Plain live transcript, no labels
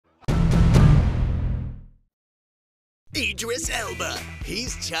Idris Elba.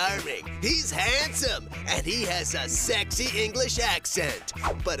 He's charming, he's handsome, and he has a sexy English accent.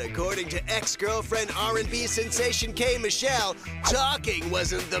 But according to ex-girlfriend R&B sensation K. Michelle, talking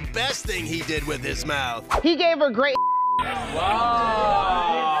wasn't the best thing he did with his mouth. He gave her great. Wow!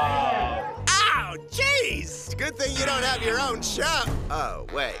 Ow, jeez! Good thing you don't have your own show. Oh,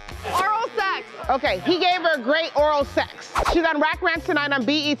 wait. Oral sex. Okay, he gave her great oral sex. She's on Raq Rants tonight on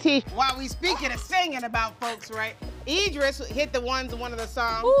BET. While we speaking and singing about folks, right? Idris hit the one of the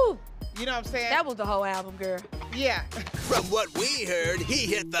songs. Ooh. You know what I'm saying? That was the whole album, girl. Yeah. From what we heard, he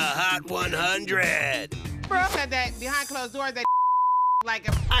hit the Hot 100. Bro said that behind closed doors, they like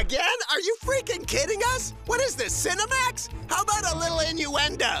a... Again? Are you freaking kidding us? What is this, Cinemax? How about a little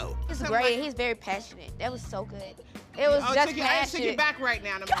innuendo? It's great. He's very passionate. That was so good. It was just I take passionate. it back right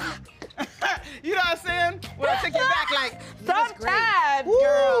now. You know what I'm saying? When I take it back, like, Sometimes,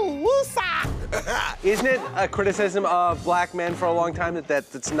 girl. Woo-sa. Isn't it a criticism of black men for a long time that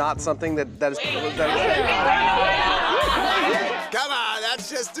that's not something that is... Come on, that's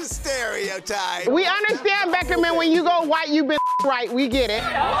just a stereotype. We understand, Beckerman, when you go white, you've been right. We get it.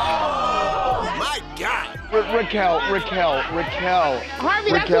 My God. Raquel.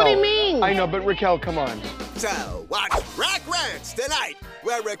 Harvey, that's what he means. I know, but Raquel, come on. So, watch Raq Rants tonight,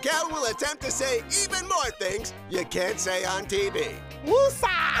 where Raquel will attempt to say even more things you can't say on TV.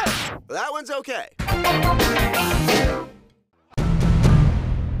 Woo-sa. That one's okay.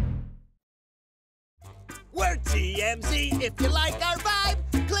 We're TMZ. If you like our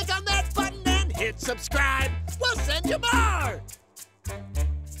vibe, click on that button and hit subscribe. We'll send you more.